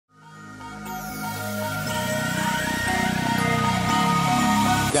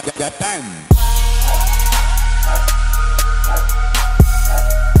Japan.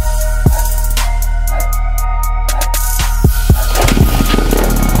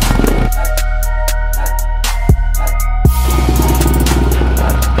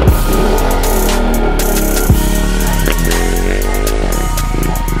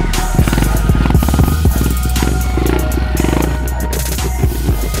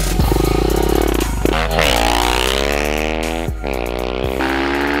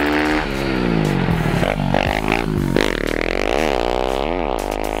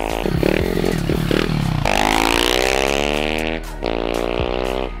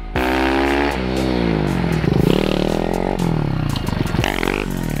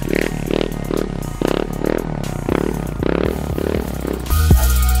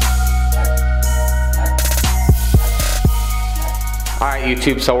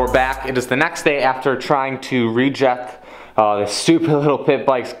 YouTube, so we're back. It is the next day after trying to reject this stupid little pit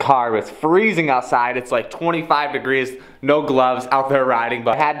bike's carb. It's freezing outside. It's like 25 degrees, no gloves, out there riding,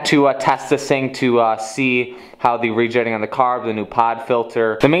 but I had to test this thing to see how the rejetting on the carb, the new pod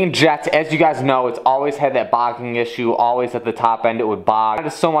filter. The main jet, as you guys know, it's always had that bogging issue. Always at the top end it would bog. Not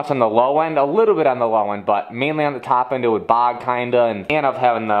just so much on the low end, a little bit on the low end, but mainly on the top end it would bog kinda, and of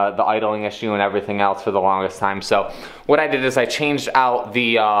having the idling issue and everything else for the longest time. So what I did is I changed out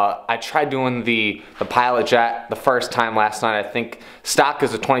the, I tried doing the pilot jet the first time last night. I think stock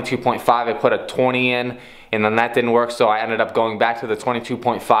is a 22.5, I put a 20 in, and then that didn't work, so I ended up going back to the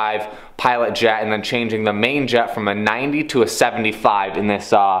 22.5 pilot jet and then changing the main jet from a 90 to a 75 in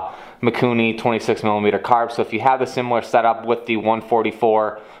this Mikuni 26mm carb. So if you have the similar setup with the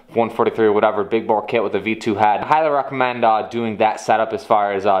 144, 143 or whatever big bore kit with a V2 head, I highly recommend doing that setup as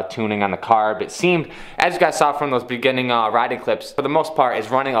far as tuning on the carb. It seemed, as you guys saw from those beginning riding clips, for the most part is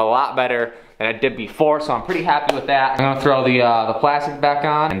running a lot better than I did before, so I'm pretty happy with that. I'm gonna throw the plastic back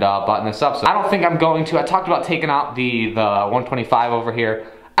on and button this up. So I don't think I'm going to, I talked about taking out the 125 over here.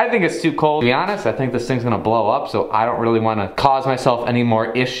 I think it's too cold. To be honest, I think this thing's gonna blow up, so I don't really wanna cause myself any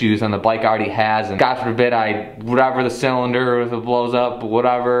more issues than the bike already has. And God forbid whatever the cylinder, if it blows up,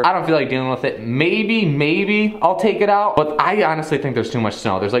 whatever. I don't feel like dealing with it. Maybe I'll take it out, but I honestly think there's too much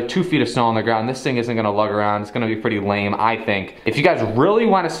snow. There's like 2 feet of snow on the ground. This thing isn't gonna lug around. It's gonna be pretty lame, I think. If you guys really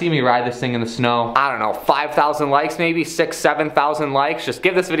wanna see me ride this thing in the snow, I don't know, 5,000 likes maybe, 6,000, 7,000 likes. Just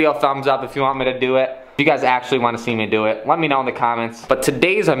give this video a thumbs up if you want me to do it. If you guys actually want to see me do it, let me know in the comments. But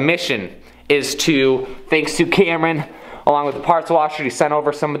today's mission is to, thanks to Cameron, along with the parts washer, he sent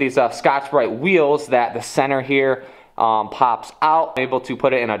over some of these Scotch-Brite wheels that the center here pops out. I'm able to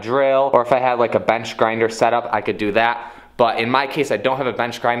put it in a drill, or if I had like a bench grinder setup, I could do that. But in my case, I don't have a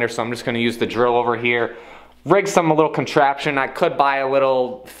bench grinder, so I'm just going to use the drill over here. Rig some little contraption. I could buy a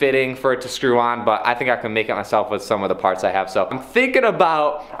little fitting for it to screw on, but I think I can make it myself with some of the parts I have. So I'm thinking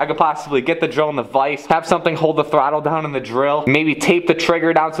about, I could possibly get the drill in the vise, have something hold the throttle down in the drill, maybe tape the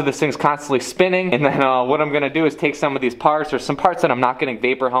trigger down so this thing's constantly spinning, and then what I'm gonna do is take some of these parts, or some parts that I'm not getting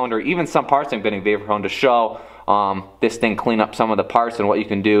vapor honed, or even some parts I'm getting vapor honed, to show this thing, clean up some of the parts and what you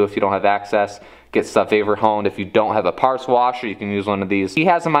can do if you don't have access. Get stuff vapor honed. If you don't have a parts washer, you can use one of these. He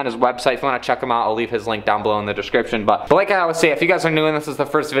has them on his website. If you want to check them out, I'll leave his link down below in the description. But like I always say, if you guys are new and this is the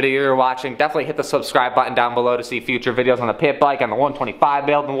first video you're watching, definitely hit the subscribe button down below to see future videos on the pit bike, on the 125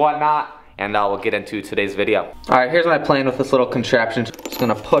 build and whatnot. And we'll get into today's video. All right, here's my plan with this little contraption. Just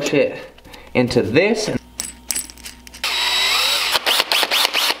gonna push it into this.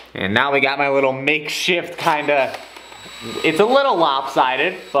 And now we got my little makeshift kinda, it's a little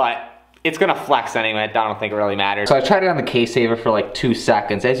lopsided, but it's gonna flex anyway. I don't think it really matters. So I tried it on the case saver for like 2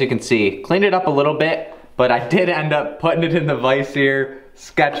 seconds. As you can see, cleaned it up a little bit, but I did end up putting it in the vise here,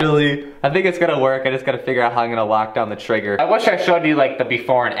 sketchily. I think it's gonna work. I just gotta figure out how I'm gonna lock down the trigger. I wish I showed you like the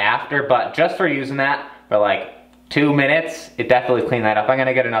before and after, but just for using that for like 2 minutes, it definitely cleaned that up. I'm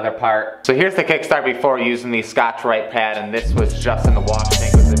gonna get another part. So here's the kickstart before using the Scotch-Brite pad, and this was just in the wash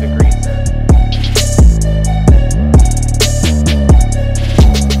tank with the degreaser.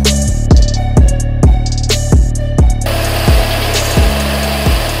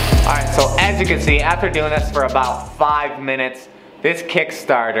 As you can see, after doing this for about 5 minutes, this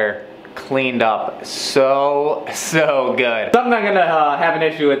Kickstarter cleaned up so good. Something I'm gonna have an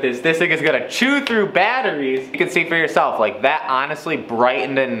issue with is this thing is gonna chew through batteries. You can see for yourself, like that honestly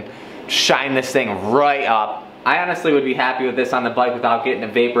brightened and shined this thing right up. I honestly would be happy with this on the bike without getting a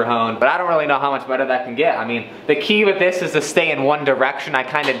vapor honed, but I don't really know how much better that can get. I mean, the key with this is to stay in one direction. I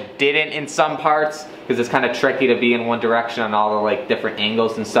kind of didn't in some parts, because it's kind of tricky to be in one direction on all the like different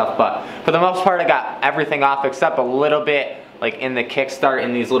angles and stuff, but for the most part I got everything off except a little bit like in the kickstart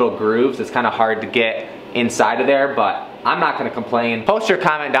in these little grooves. It's kind of hard to get inside of there, but I'm not gonna complain. Post your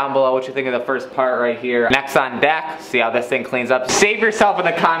comment down below what you think of the first part right here. Next on deck, see how this thing cleans up. Save yourself in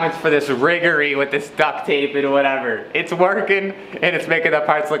the comments for this riggery with this duct tape and whatever. It's working and it's making the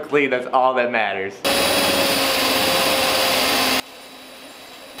parts look clean. That's all that matters.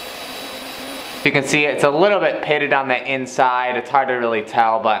 You can see it's a little bit pitted on the inside. It's hard to really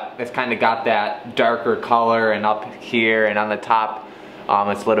tell, but it's kind of got that darker color, and up here and on the top,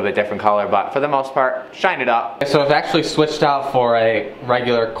 it's a little bit different color, but for the most part, shine it up. So I've actually switched out for a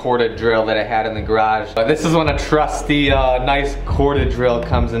regular corded drill that I had in the garage. But this is when a trusty, nice corded drill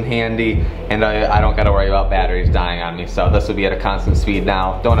comes in handy, and I don't gotta worry about batteries dying on me. So this will be at a constant speed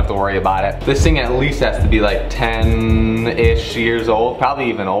now. Don't have to worry about it. This thing at least has to be like 10-ish years old, probably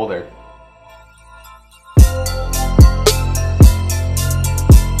even older.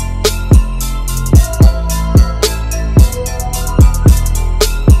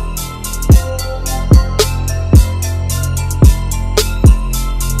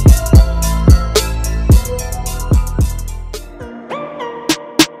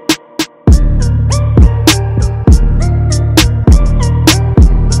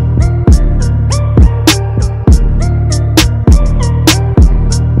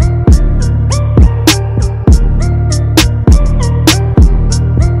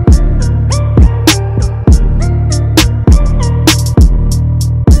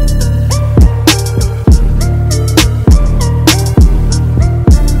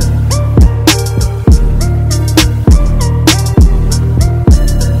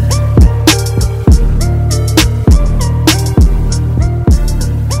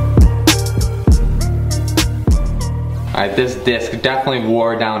 Alright, this disc definitely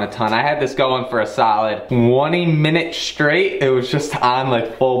wore down a ton. I had this going for a solid 20 minutes straight. It was just on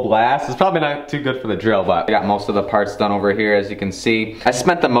like full blast. It's probably not too good for the drill, but I got most of the parts done over here, as you can see. I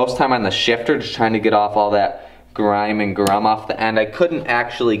spent the most time on the shifter just trying to get off all that grime and grum off the end. I couldn't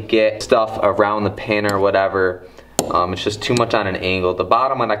actually get stuff around the pin or whatever. It's just too much on an angle. The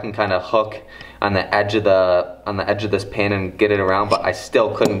bottom one I can kind of hook on the edge of this pin and get it around, but I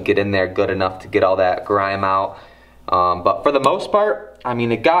still couldn't get in there good enough to get all that grime out. But for the most part, I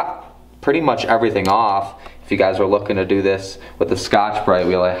mean, it got pretty much everything off. If you guys are looking to do this with the Scotch-Brite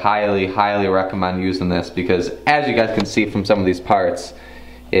wheel, I highly recommend using this, because as you guys can see from some of these parts,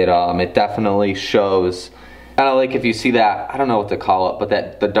 it definitely shows. Kind of like if you see that, I don't know what to call it,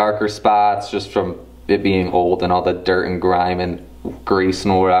 but the darker spots just from it being old and all the dirt and grime and grease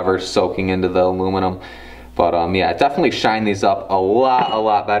and whatever soaking into the aluminum. But yeah, it definitely shined these up a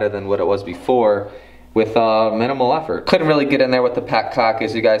lot better than what it was before, with minimal effort. Couldn't really get in there with the petcock,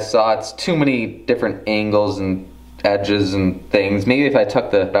 as you guys saw. It's too many different angles and edges and things. Maybe if I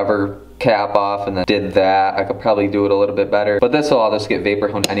took the rubber cap off and then did that, I could probably do it a little bit better. But this will all just get vapor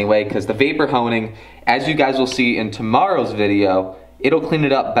honed anyway, because the vapor honing, as you guys will see in tomorrow's video, it'll clean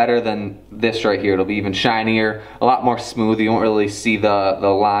it up better than this right here. It'll be even shinier, a lot more smooth. You won't really see the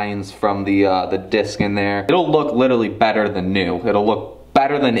lines from the disc in there. It'll look literally better than new. It'll look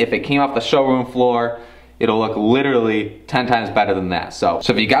better than if it came off the showroom floor. It'll look literally 10 times better than that. So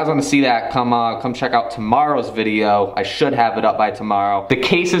if you guys want to see that, come check out tomorrow's video. I should have it up by tomorrow. The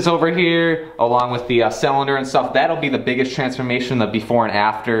cases over here, along with the cylinder and stuff, that'll be the biggest transformation, the before and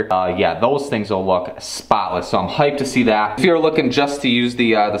after. Yeah, those things will look spotless. So I'm hyped to see that. If you're looking just to use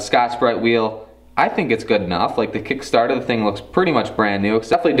the Scotch-Brite wheel, I think it's good enough. Like the Kickstarter, the thing looks pretty much brand new.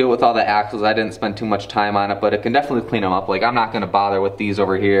 Definitely do it with all the axles. I didn't spend too much time on it, but it can definitely clean them up. Like I'm not gonna bother with these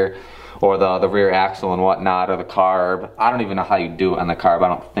over here, or the rear axle and whatnot, or the carb. I don't even know how you do it on the carb. I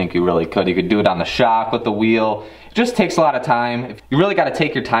don't think you really could. You could do it on the shock with the wheel. It just takes a lot of time. You really gotta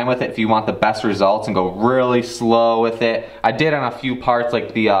take your time with it if you want the best results and go really slow with it. I did on a few parts,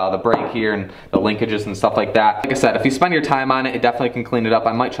 like the brake here and the linkages and stuff like that. Like I said, if you spend your time on it, it definitely can clean it up.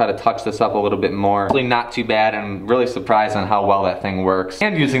 I might try to touch this up a little bit more. Really not too bad, and I'm really surprised on how well that thing works.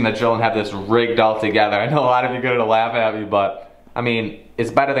 And using the drill and have this rigged all together. I know a lot of you are gonna laugh at me, but I mean,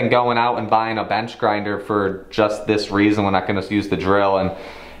 it's better than going out and buying a bench grinder for just this reason when I can just use the drill. And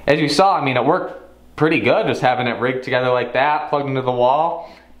as you saw, I mean, it worked pretty good just having it rigged together like that, plugged into the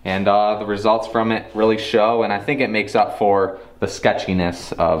wall. And the results from it really show, and I think it makes up for the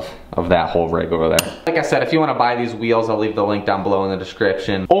sketchiness of that whole rig over there. Like I said, if you want to buy these wheels, I'll leave the link down below in the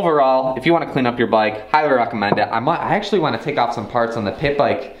description. Overall, if you want to clean up your bike, highly recommend it. I actually want to take off some parts on the pit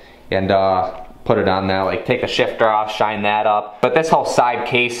bike and put it on there, like take the shifter off, shine that up. But this whole side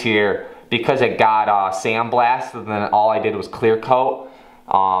case here, because it got sandblasted, and then all I did was clear coat.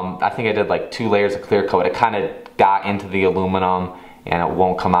 I think I did like 2 layers of clear coat. It kind of got into the aluminum, and it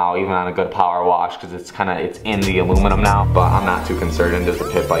won't come out even on a good power wash because it's in the aluminum now. But I'm not too concerned. It is a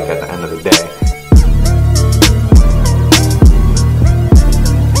pit bike at the end of the day.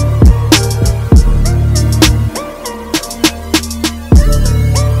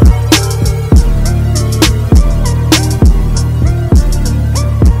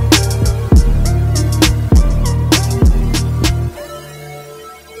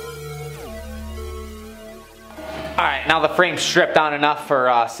 Now the frame's stripped down enough for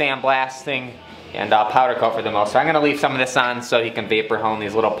sandblasting and powder coat for the most. So I'm gonna leave some of this on so he can vapor hone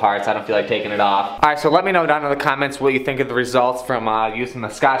these little parts. I don't feel like taking it off. All right, so let me know down in the comments what you think of the results from using the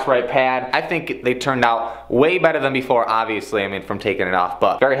Scotch-Brite pad. I think they turned out way better than before, obviously, I mean, from taking it off,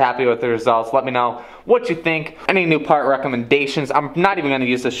 but very happy with the results. Let me know what you think. Any new part recommendations? I'm not even gonna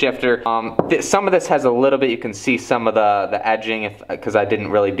use the shifter. Some of this has a little bit, you can see some of the edging because I didn't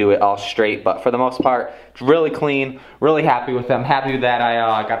really do it all straight, but for the most part, it's really clean, really happy with them. Happy that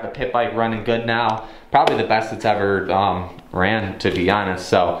I got the pit bike running good now. Probably the best it's ever ran, to be honest,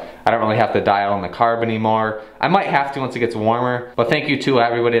 so I don't really have to dial in the carb anymore. I might have to once it gets warmer, but thank you to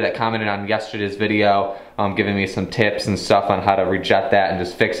everybody that commented on yesterday's video, giving me some tips and stuff on how to reject that and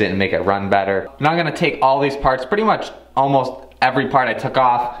just fix it and make it run better. Now I'm gonna take all these parts, pretty much almost every part I took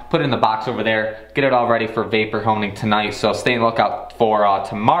off, put it in the box over there, get it all ready for vapor honing tonight. So stay on the lookout for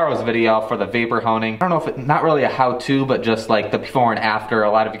tomorrow's video for the vapor honing. I don't know if it's not really a how-to, but just like the before and after. A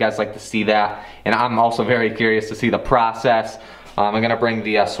lot of you guys like to see that, and I'm also very curious to see the process. I'm gonna bring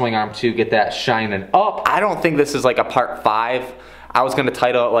the swing arm too, get that shining up. I don't think this is like a part 5. I was gonna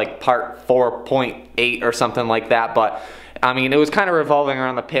title it like part 4.8 or something like that, but I mean, it was kind of revolving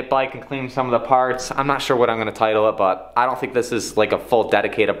around the pit bike and cleaning some of the parts. I'm not sure what I'm gonna title it, but I don't think this is like a full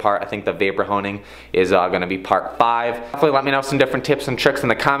dedicated part. I think the vapor honing is gonna be part 5. Definitely let me know some different tips and tricks in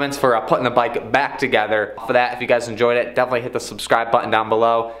the comments for putting the bike back together. For that, if you guys enjoyed it, definitely hit the subscribe button down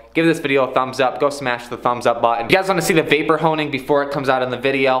below. Give this video a thumbs up. Go smash the thumbs up button. If you guys want to see the vapor honing before it comes out in the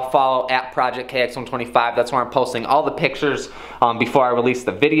video, follow at Project KX125. That's where I'm posting all the pictures before I release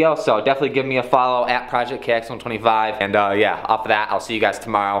the video. So definitely give me a follow at Project KX125. And yeah, off of that, I'll see you guys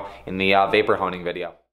tomorrow in the vapor honing video.